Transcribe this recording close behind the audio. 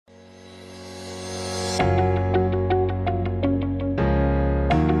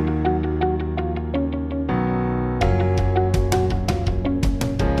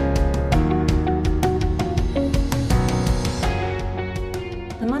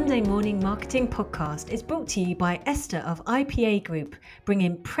Monday Morning Marketing Podcast is brought to you by Esther of IPA Group,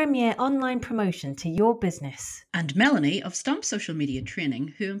 bringing premier online promotion to your business. And Melanie of Stomp Social Media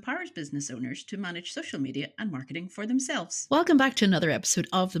Training, who empowers business owners to manage social media and marketing for themselves. Welcome back to another episode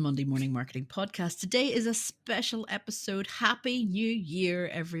of the Monday Morning Marketing Podcast. Today is a special episode. Happy New Year,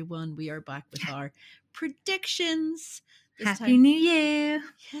 everyone. We are back with our predictions. Happy New Year.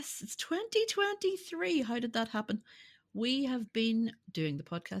 Yes, it's 2023. How did that happen? We have been doing the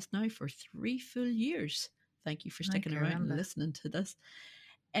podcast now for 3 full years. Thank you for sticking around and listening to this.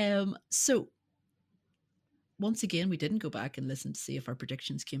 So, once again, we didn't go back and listen to see if our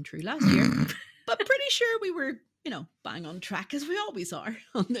predictions came true last year, but pretty sure we were, bang on track as we always are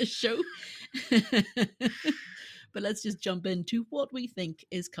on this show. But let's just jump into what we think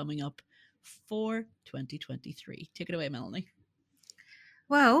is coming up for 2023. Take it away, Melanie.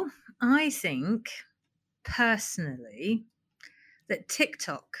 Well, I think personally that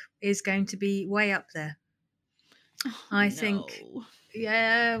TikTok is going to be way up there. I think,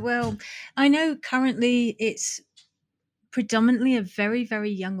 yeah, well, I know currently it's predominantly a very,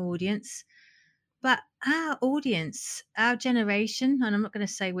 very young audience, but our audience, our generation, and I'm not going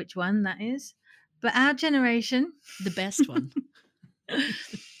to say which one that is, but our generation, the best one,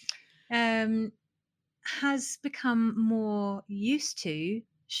 has become more used to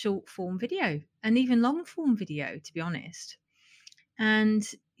short form video and even long form video, to be honest. And,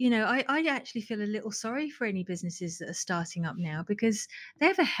 I actually feel a little sorry for any businesses that are starting up now because they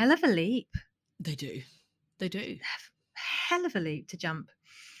have a hell of a leap. They do. They have a hell of a leap to jump.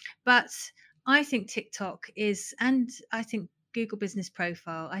 But I think TikTok is, and I think Google Business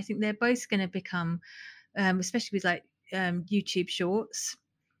Profile, I think they're both going to become, especially with YouTube Shorts,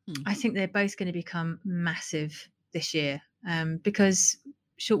 I think they're both going to become massive this year because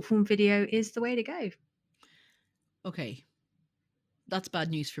short form video is the way to go. Okay. That's bad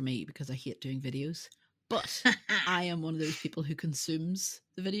news for me because I hate doing videos, but I am one of those people who consumes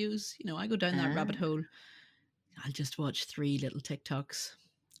the videos. I go down that rabbit hole. I'll just watch 3 little TikToks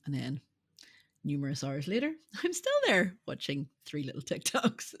and then numerous hours later, I'm still there watching 3 little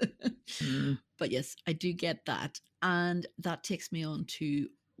TikToks. But yes, I do get that. And that takes me on to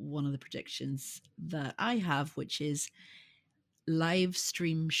one of the predictions that I have, which is live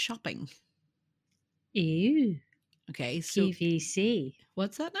stream shopping. Ew. Okay, so QVC.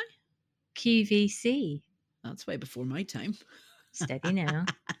 What's that now? QVC. That's way before my time. Steady now.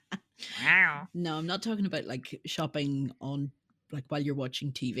 Wow. No, I'm not talking about shopping on while you're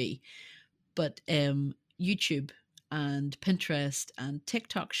watching TV, but YouTube and Pinterest and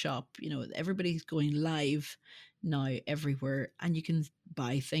TikTok Shop. Everybody's going live now everywhere, and you can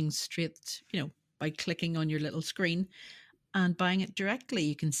buy things straight, by clicking on your little screen and buying it directly.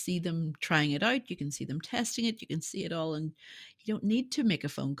 You can see them trying it out. You can see them testing it. You can see it all. And you don't need to make a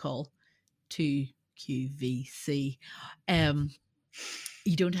phone call to QVC.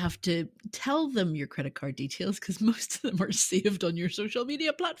 You don't have to tell them your credit card details because most of them are saved on your social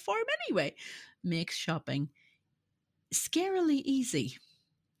media platform anyway. Makes shopping scarily easy.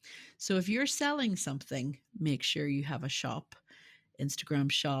 So if you're selling something, make sure you have a shop, Instagram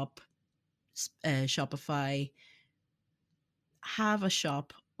shop, Shopify. Have a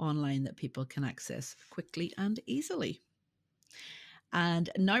shop online that people can access quickly and easily.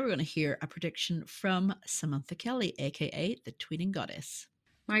 And now we're going to hear a prediction from Samantha Kelly, aka the Tweeting Goddess.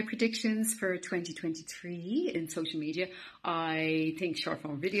 My predictions for 2023 in social media, I think short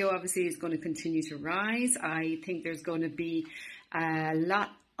form video obviously is going to continue to rise. I think there's going to be a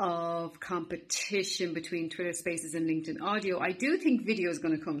lot of competition between Twitter Spaces and LinkedIn Audio. I do think video is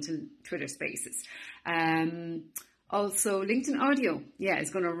going to come to Twitter Spaces. Also, LinkedIn Audio, is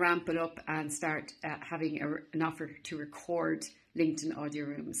going to ramp it up and start having an offer to record LinkedIn audio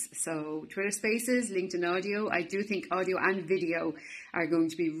rooms. So Twitter Spaces, LinkedIn Audio, I do think audio and video are going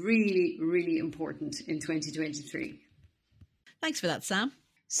to be really, really important in 2023. Thanks for that, Sam.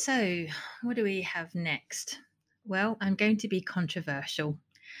 So what do we have next? Well, I'm going to be controversial.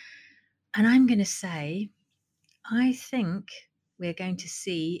 And I'm going to say, I think we're going to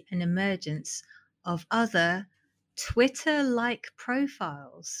see an emergence of other Twitter-like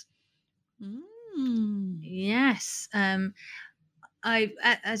profiles. Yes. As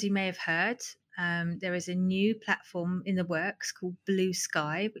you may have heard, there is a new platform in the works called Blue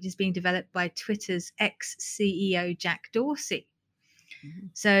Sky, which is being developed by Twitter's ex-CEO Jack Dorsey.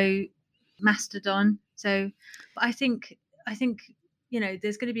 So Mastodon. So but I think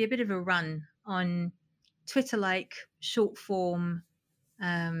there's going to be a bit of a run on Twitter-like short form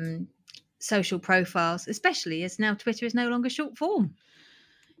social profiles, especially as now Twitter is no longer short form.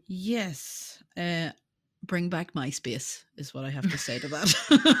 Yes. Bring back MySpace is what I have to say to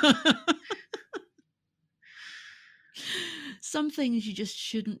that. Some things you just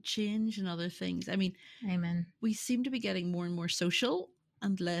shouldn't change, and other things. I mean, amen. We seem to be getting more and more social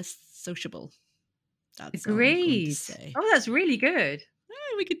and less sociable. That's Agreed. all I'm going to say. Oh, that's really good.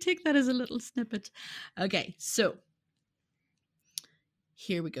 We could take that as a little snippet. Okay, so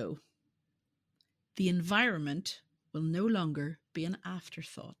here we go. The environment will no longer be an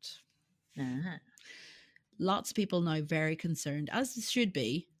afterthought. Lots of people now very concerned, as it should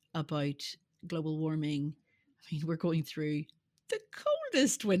be, about global warming. I mean, we're going through the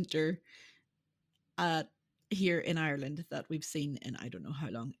coldest winter here in Ireland that we've seen in I don't know how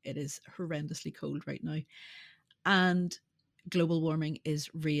long. It is horrendously cold right now. And global warming is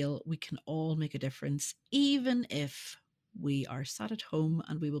real. We can all make a difference, even if we are sat at home,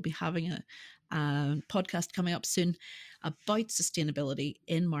 and we will be having a podcast coming up soon about sustainability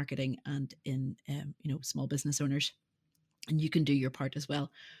in marketing and in small business owners, and you can do your part as well.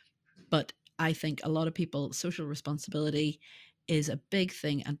 But I think a lot of people, social responsibility is a big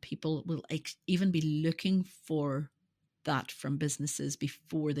thing, and people will even be looking for that from businesses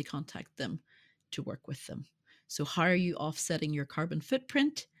before they contact them to work with them. So how are you offsetting your carbon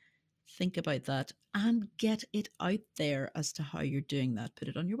footprint? Think about that and get it out there as to how you're doing that. Put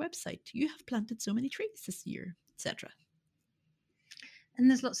it on your website. You have planted so many trees this year, etc. And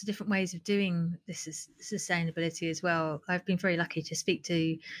there's lots of different ways of doing this sustainability as well. I've been very lucky to speak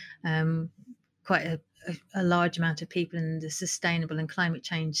to quite a large amount of people in the sustainable and climate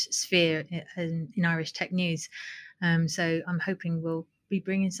change sphere in Irish Tech News. So I'm hoping we'll be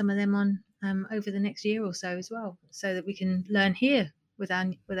bringing some of them on over the next year or so as well, so that we can learn here with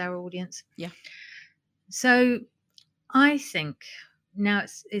our audience. Yeah. So I think now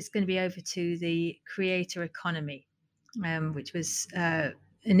it's going to be over to the creator economy, which was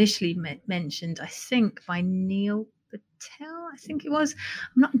initially mentioned, I think, by Neil Patel. I think it was.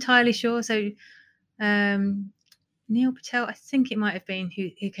 I'm not entirely sure. So Neil Patel, I think it might have been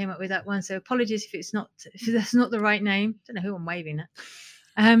who came up with that one. So apologies if that's not the right name. I don't know who I'm waving at.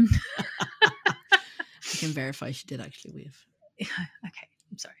 I can verify she did actually wave. Okay,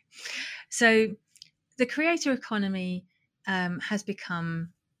 I'm sorry. So the creator economy has become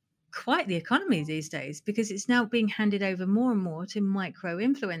quite the economy these days, because it's now being handed over more and more to micro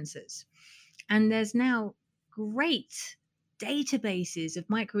influencers. And there's now great databases of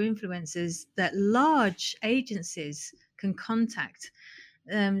micro influencers that large agencies can contact.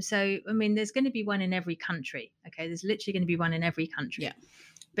 So, I mean, there's going to be one in every country. Okay, there's literally going to be one in every country. Yeah.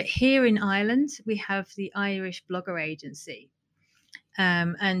 But here in Ireland, we have the Irish Blogger Agency.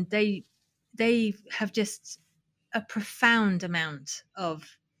 And they have just a profound amount of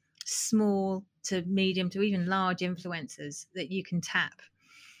small to medium to even large influencers that you can tap.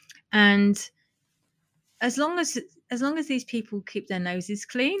 And as long as these people keep their noses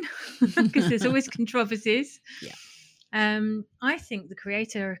clean, because there's always controversies. Yeah. I think the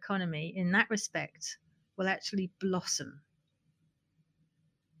creator economy in that respect will actually blossom,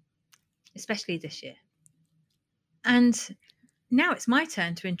 especially this year. And now it's my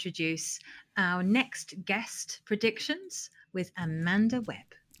turn to introduce our next guest predictions with Amanda Webb.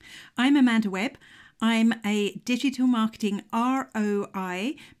 I'm Amanda Webb. I'm a digital marketing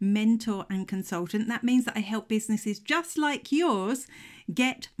ROI mentor and consultant. That means that I help businesses just like yours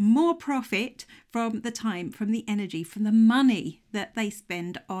get more profit from the time, from the energy, from the money that they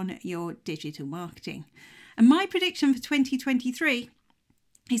spend on your digital marketing. And my prediction for 2023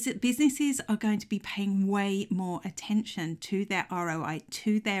 is that businesses are going to be paying way more attention to their ROI,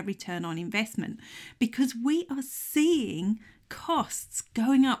 to their return on investment, because we are seeing costs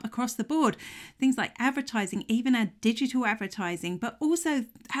going up across the board. Things like advertising, even our digital advertising, but also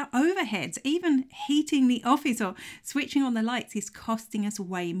our overheads, even heating the office or switching on the lights is costing us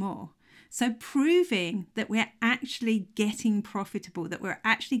way more. So proving that we're actually getting profitable, that we're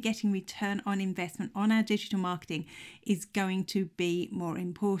actually getting return on investment on our digital marketing is going to be more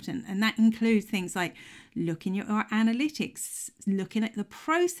important. And that includes things like looking at your analytics, looking at the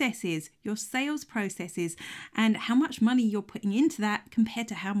processes, your sales processes, and how much money you're putting into that compared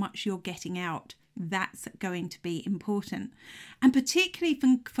to how much you're getting out. That's going to be important. And particularly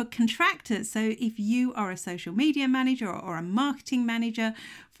for contractors. So if you are a social media manager or a marketing manager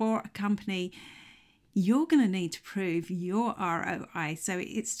for a company, you're going to need to prove your ROI. So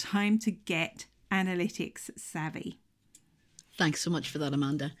it's time to get analytics savvy. Thanks so much for that,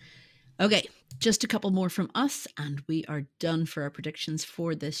 Amanda. Okay, just a couple more from us and we are done for our predictions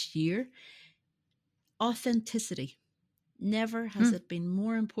for this year. Authenticity. Never has it been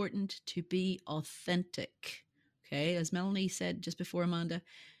more important to be authentic. Okay, as Melanie said just before, Amanda,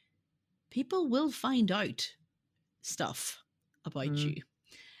 people will find out stuff about you.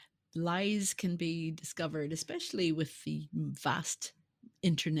 Lies can be discovered, especially with the vast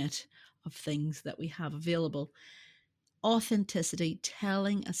internet of things that we have available. Authenticity,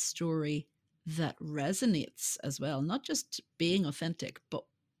 telling a story that resonates as well, not just being authentic, but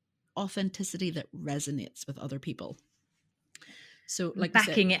authenticity that resonates with other people. So, like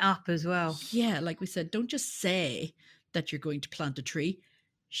backing we said, it up as well. Yeah, like we said, don't just say that you're going to plant a tree.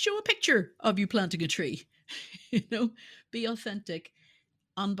 Show a picture of you planting a tree. Be authentic,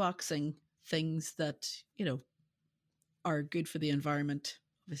 unboxing things that, are good for the environment.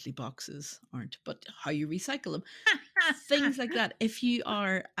 Obviously boxes aren't, but how you recycle them. Things like that. If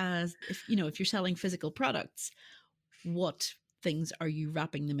you're selling physical products, what things are you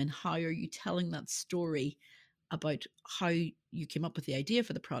wrapping them in? How are you telling that story about how you came up with the idea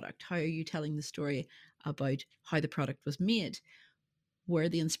for the product? How are you telling the story about how the product was made, where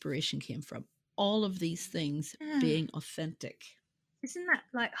the inspiration came from? All of these things being authentic. Isn't that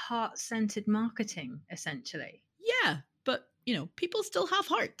like heart-centered marketing, essentially? Yeah, but, people still have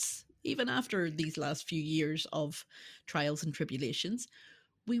hearts, even after these last few years of trials and tribulations.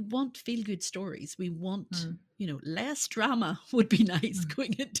 We want feel-good stories. We want, less drama would be nice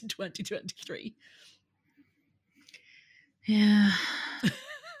going into 2023. Yeah.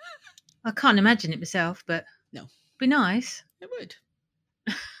 I can't imagine it myself, but no, be nice. It would.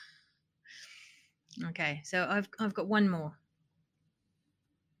 Okay, so I've got one more.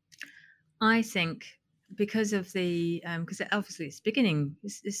 I think because of the because obviously it's beginning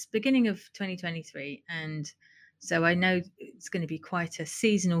of 2023, and so I know it's going to be quite a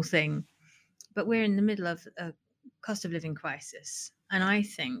seasonal thing, but we're in the middle of a cost of living crisis, and I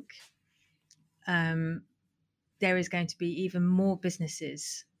think there is going to be even more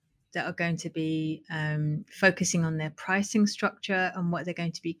businesses that are going to be focusing on their pricing structure and what they're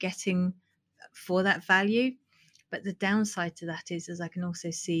going to be getting for that value. But the downside to that is I can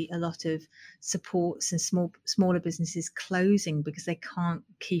also see a lot of supports and smaller businesses closing because they can't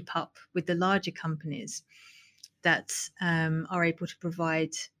keep up with the larger companies that are able to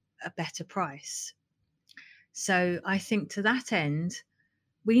provide a better price. So I think to that end,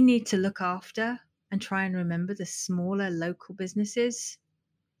 we need to look after and try and remember the smaller local businesses.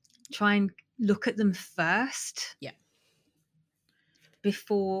 Try and look at them first. Yeah.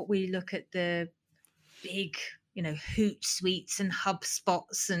 Before we look at the big, Hootsuites and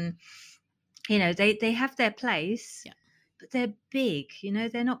HubSpots, and they have their place, but they're big.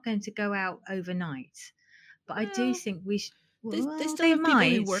 They're not going to go out overnight. But I do think we should. They still have people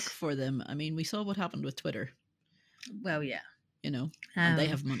who work for them. I mean, we saw what happened with Twitter. Well, yeah, and they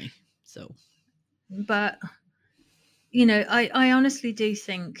have money. So, but I honestly do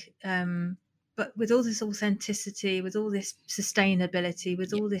think. But with all this authenticity, with all this sustainability,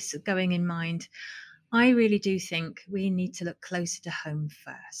 with all this going in mind, I really do think we need to look closer to home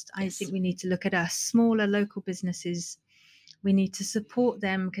first. Yes. I think we need to look at our smaller local businesses. We need to support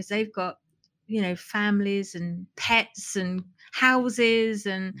them because they've got, families and pets and houses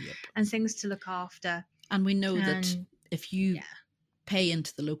and things to look after. And we know that if you pay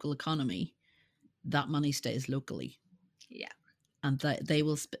into the local economy, that money stays locally. Yeah. And that they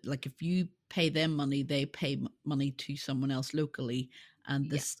will, like if you pay them money, they pay money to someone else locally. And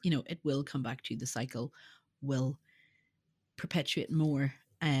this, it will come back to you. The cycle will perpetuate more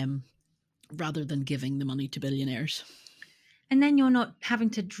rather than giving the money to billionaires. And then you're not having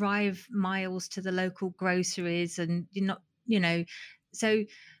to drive miles to the local groceries, and you're not, so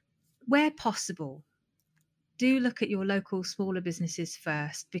where possible, do look at your local smaller businesses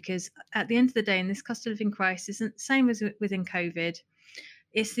first, because at the end of the day, in this cost of living crisis, and same as within COVID,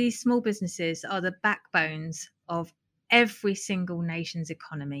 it's these small businesses are the backbones of every single nation's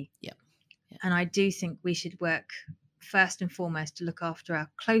economy. Yeah. And I do think we should work first and foremost to look after our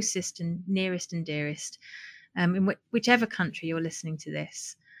closest and nearest and dearest, in whichever country you're listening to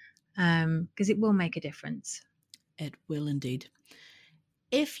this, because it will make a difference. It will indeed.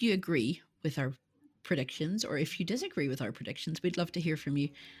 If you agree with our predictions, or if you disagree with our predictions, we'd love to hear from you.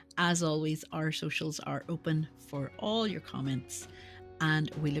 As always, our socials are open for all your comments, and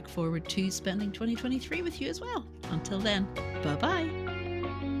we look forward to spending 2023 with you as well. Until then, bye-bye.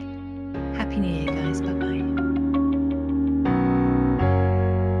 Happy New Year, guys. Bye-bye.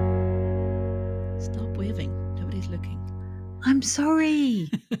 Stop waving. Nobody's looking. I'm sorry.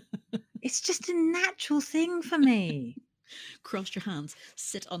 It's just a natural thing for me. Cross your hands.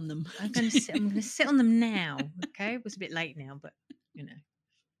 Sit on them. I'm going to sit on them now. Okay, it was a bit late now, but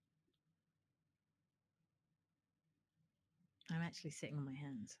I'm actually sitting on my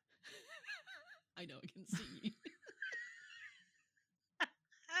hands. I know, I can see you.